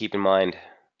you need to keep in mind.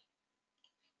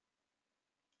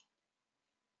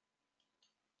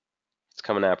 It's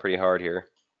coming out pretty hard here.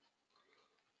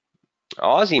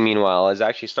 Aussie, meanwhile, is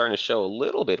actually starting to show a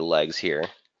little bit of legs here.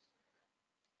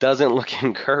 Doesn't look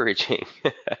encouraging.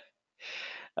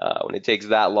 When it takes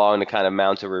that long to kind of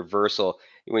mount a reversal.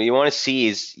 What you want to see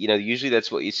is, usually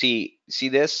that's what you see. See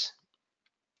this?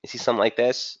 You see something like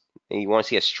this, and you want to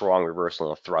see a strong reversal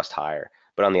and a thrust higher,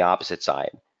 but on the opposite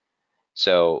side.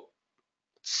 So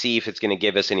see if it's going to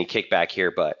give us any kickback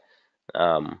here, but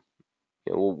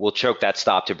we'll choke that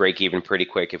stop to break even pretty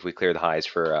quick if we clear the highs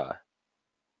for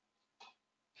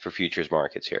futures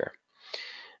markets here.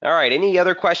 All right, any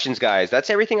other questions, guys? That's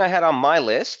everything I had on my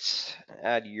list.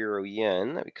 Add euro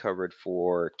yen that we covered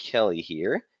for Kelly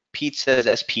here. Pete says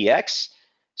SPX.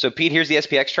 So Pete, here's the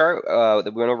SPX chart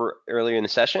that we went over earlier in the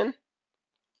session.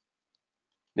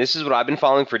 This is what I've been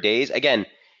following for days. Again,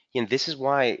 this is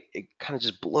why it kind of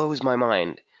just blows my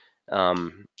mind.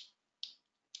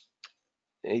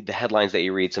 The headlines that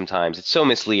you read sometimes, it's so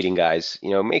misleading, guys.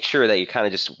 Make sure that you're kind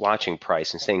of just watching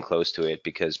price and staying close to it,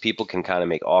 because people can kind of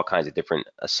make all kinds of different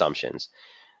assumptions.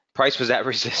 Price was at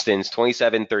resistance,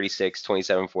 27.36,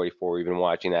 27.44. We've been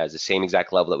watching that as the same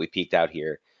exact level that we peaked out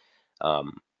here.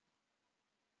 And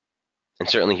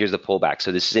certainly here's the pullback.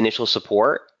 So this is initial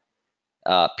support.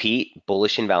 Pete,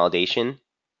 bullish invalidation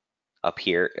up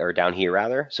here, or down here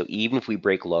rather. So even if we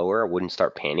break lower, I wouldn't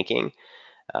start panicking.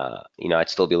 I'd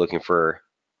still be looking for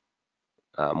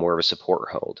more of a support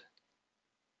hold.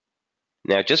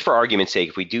 Now, just for argument's sake,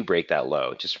 if we do break that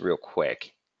low, just real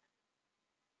quick.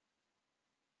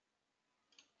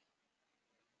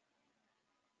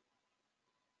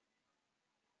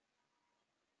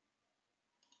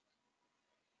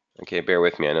 Okay, bear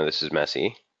with me. I know this is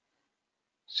messy.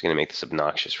 Just going to make this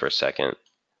obnoxious for a second.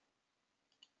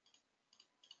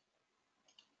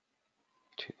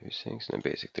 236 and a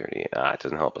basic 30. It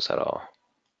doesn't help us at all.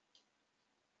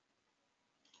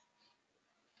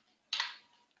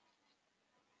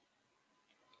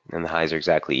 And the highs are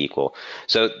exactly equal.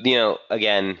 So,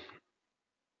 again,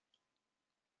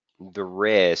 the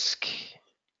risk,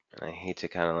 and I hate to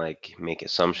kind of like make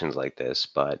assumptions like this,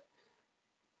 but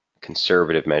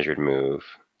conservative measured move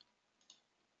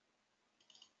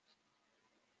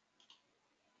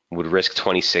would risk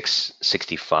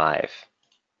 2665.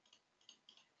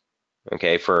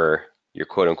 Okay, for your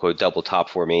quote unquote double top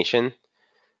formation.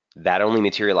 That only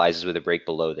materializes with a break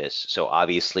below this. So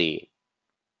obviously,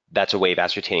 that's a way of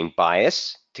ascertaining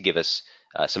bias to give us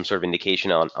some sort of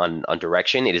indication on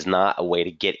direction. It is not a way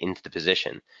to get into the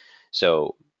position.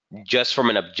 So just from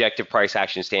an objective price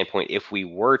action standpoint, if we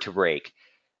were to break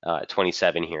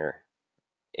 27 here,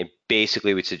 it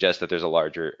basically would suggest that there's a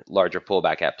larger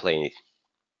pullback at play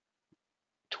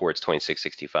towards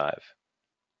 2665.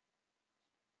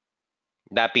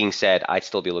 That being said, I'd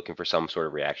still be looking for some sort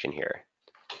of reaction here.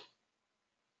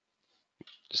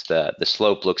 Just the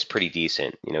slope looks pretty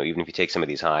decent. Even if you take some of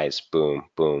these highs, boom,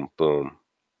 boom, boom,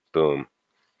 boom.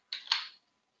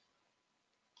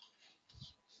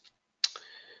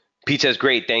 Pete says,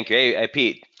 great, thank you. Hey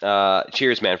Pete,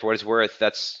 cheers, man. For what it's worth,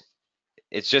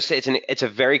 it's a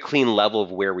very clean level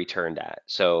of where we turned at.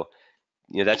 So,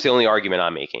 that's the only argument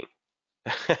I'm making.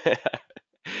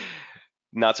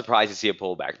 Not surprised to see a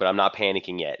pullback, but I'm not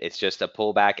panicking yet. It's just a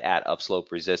pullback at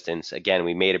upslope resistance. Again,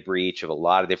 we made a breach of a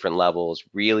lot of different levels.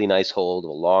 Really nice hold of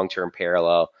a long-term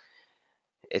parallel.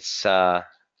 It's still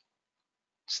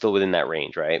within that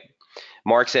range, right?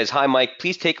 Mark says, hi, Mike.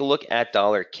 Please take a look at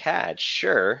dollar CAD.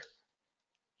 Sure.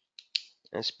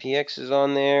 SPX is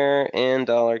on there and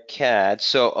dollar CAD.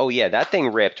 So, oh yeah, that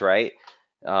thing ripped, right?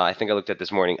 I think I looked at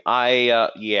this morning.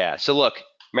 Yeah. So look,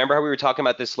 remember how we were talking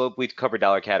about this slope? We covered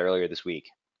dollar CAD earlier this week.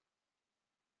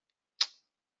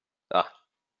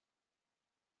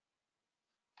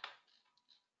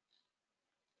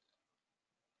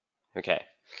 Okay.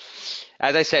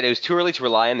 As I said, it was too early to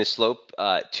rely on this slope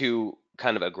too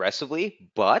kind of aggressively,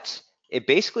 but it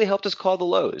basically helped us call the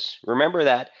lows. Remember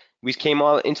that we came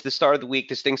all into the start of the week,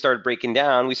 this thing started breaking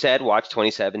down. We said, watch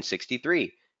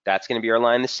 27.63. That's going to be our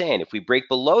line in the sand. If we break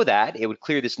below that, it would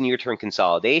clear this near-term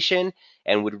consolidation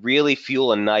and would really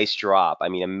fuel a nice drop. I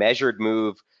mean, a measured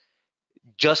move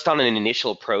just on an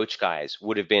initial approach, guys,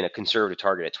 would have been a conservative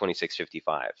target at 26.55.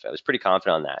 I was pretty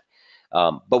confident on that.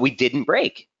 But we didn't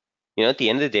break. At the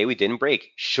end of the day, we didn't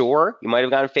break. Sure, you might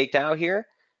have gotten faked out here.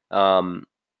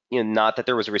 Not that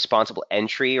there was a responsible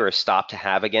entry or a stop to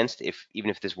have against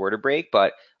even if this were to break,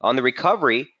 but on the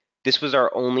recovery, this was our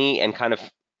only and kind of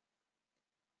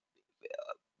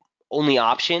only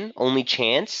option, only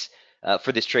chance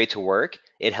for this trade to work.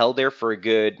 It held there for a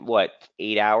good, what,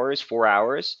 8 hours, 4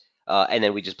 hours, and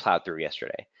then we just plowed through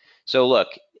yesterday. So look,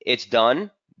 it's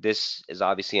done. This is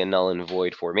obviously a null and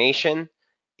void formation.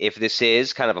 If this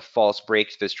is kind of a false break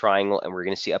to this triangle and we're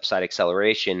going to see upside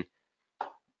acceleration,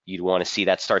 you'd want to see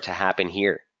that start to happen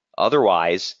here.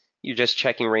 Otherwise, you're just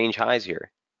checking range highs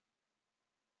here.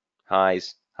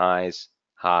 Highs, highs,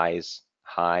 highs,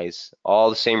 highs, all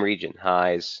the same region,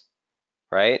 highs,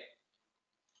 right?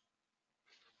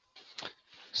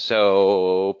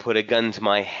 So put a gun to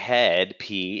my head,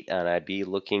 Pete, and I'd be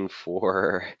looking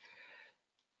for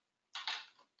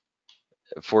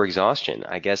exhaustion.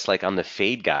 I guess like I'm the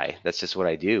fade guy. That's just what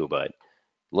I do. But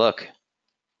look,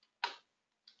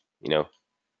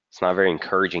 it's not a very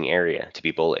encouraging area to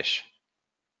be bullish,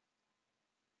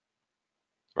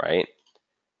 right?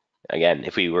 Again,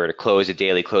 if we were to close a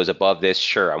daily close above this,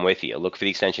 sure, I'm with you. Look for the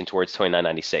extension towards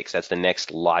 29.96. That's the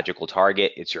next logical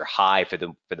target. It's your high for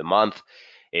the month.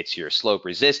 It's your slope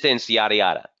resistance, yada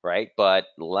yada, right? But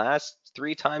last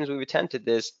 3 times we've attempted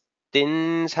this,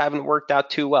 things haven't worked out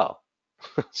too well.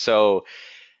 So,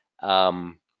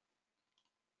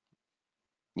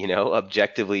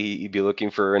 objectively, you'd be looking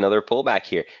for another pullback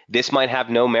here. This might have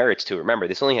no merits to it. Remember,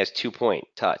 this only has 2-point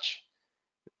touch.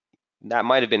 That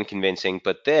might have been convincing,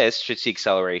 but this should see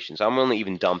acceleration. So I'm going to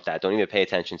even dump that. Don't even pay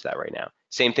attention to that right now.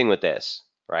 Same thing with this,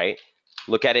 right?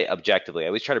 Look at it objectively. I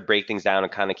always try to break things down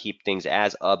and kind of keep things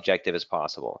as objective as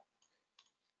possible.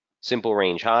 Simple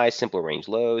range highs, simple range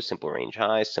lows, simple range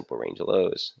highs, simple range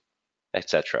lows,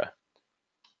 etc.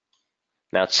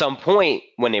 Now, at some point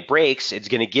when it breaks, it's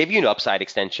going to give you an upside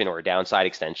extension or a downside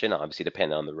extension, obviously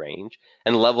depending on the range.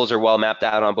 And the levels are well mapped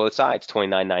out on both sides.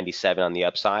 29.97 on the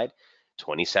upside,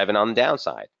 27 on the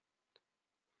downside.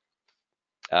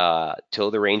 Till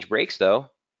the range breaks,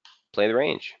 though, play the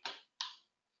range.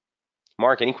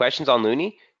 Mark, any questions on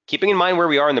Looney? Keeping in mind where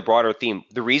we are in the broader theme,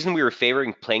 the reason we were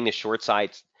favoring playing the short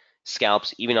side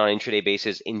scalps, even on intraday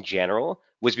basis in general,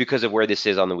 was because of where this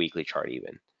is on the weekly chart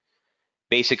even.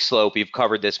 Basic slope, we've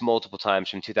covered this multiple times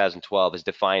from 2012, has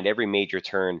defined every major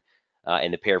turn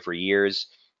in the pair for years.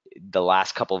 The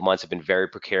last couple of months have been very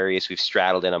precarious. We've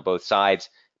straddled in on both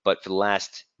sides, but for the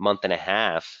last month and a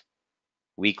half,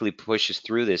 weekly pushes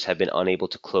through this have been unable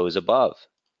to close above.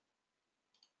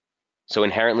 So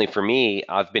inherently for me,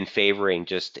 I've been favoring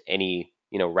just any,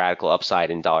 radical upside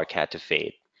in dollar cat to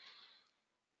fade.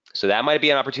 So that might be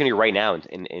an opportunity right now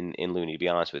in Looney, to be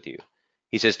honest with you.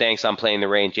 He says, thanks, I'm playing the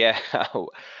range. Yeah,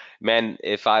 man,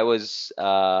 if I was in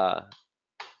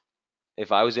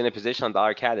a position on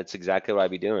dollar cat, that's exactly what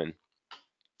I'd be doing.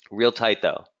 Real tight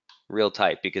though, real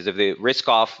tight, because if the risk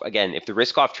off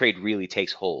trade really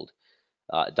takes hold,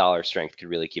 dollar strength could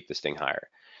really keep this thing higher.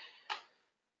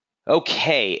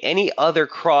 Okay, any other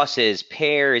crosses,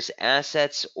 pairs,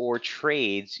 assets, or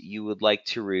trades you would like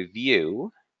to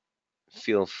review?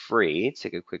 Feel free.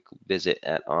 Take a quick visit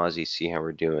at Aussie, see how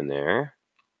we're doing there.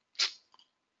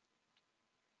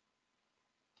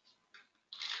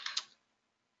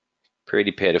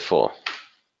 Pretty pitiful.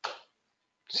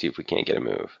 See if we can't get a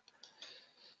move.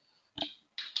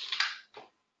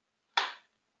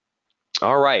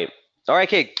 All right.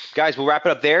 Okay, guys, we'll wrap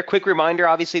it up there. Quick reminder,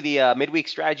 obviously the midweek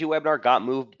strategy webinar got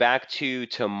moved back to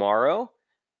tomorrow.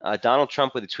 Donald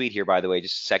Trump with a tweet here, by the way,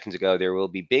 just seconds ago. There will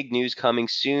be big news coming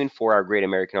soon for our great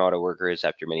American auto workers.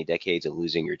 After many decades of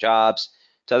losing your jobs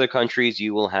to other countries,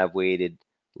 you will have waited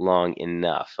long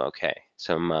enough. Okay,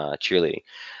 some cheerleading.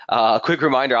 Quick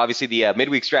reminder, obviously the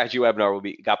midweek strategy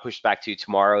webinar got pushed back to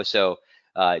tomorrow. So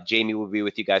Jamie will be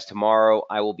with you guys tomorrow.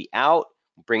 I will be out.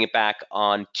 Bring it back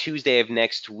on Tuesday of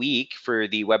next week for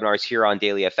the webinars here on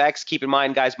Daily FX. Keep in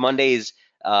mind, guys, Mondays,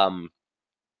 it's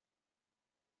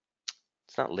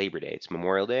not Labor Day, it's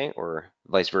Memorial Day, or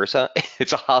vice versa.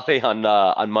 It's a holiday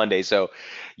on Monday, so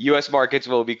U.S. markets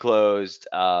will be closed.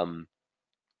 And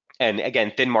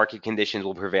again, thin market conditions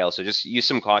will prevail. So just use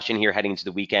some caution here heading into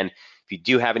the weekend. If you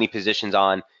do have any positions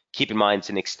on, keep in mind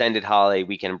it's an extended holiday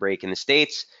weekend break in the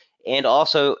States. And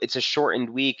also, it's a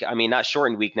shortened week. I mean, not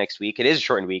shortened week next week. It is a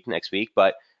shortened week next week,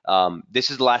 but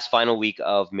this is the last final week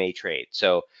of May trade.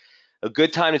 So a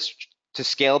good time to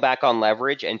scale back on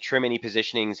leverage and trim any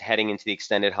positionings heading into the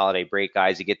extended holiday break,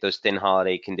 guys, to get those thin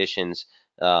holiday conditions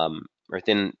or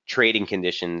thin trading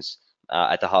conditions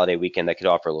at the holiday weekend that could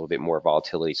offer a little bit more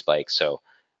volatility spikes. So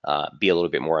be a little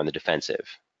bit more on the defensive.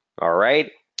 All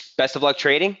right. Best of luck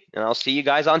trading, and I'll see you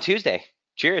guys on Tuesday.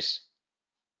 Cheers.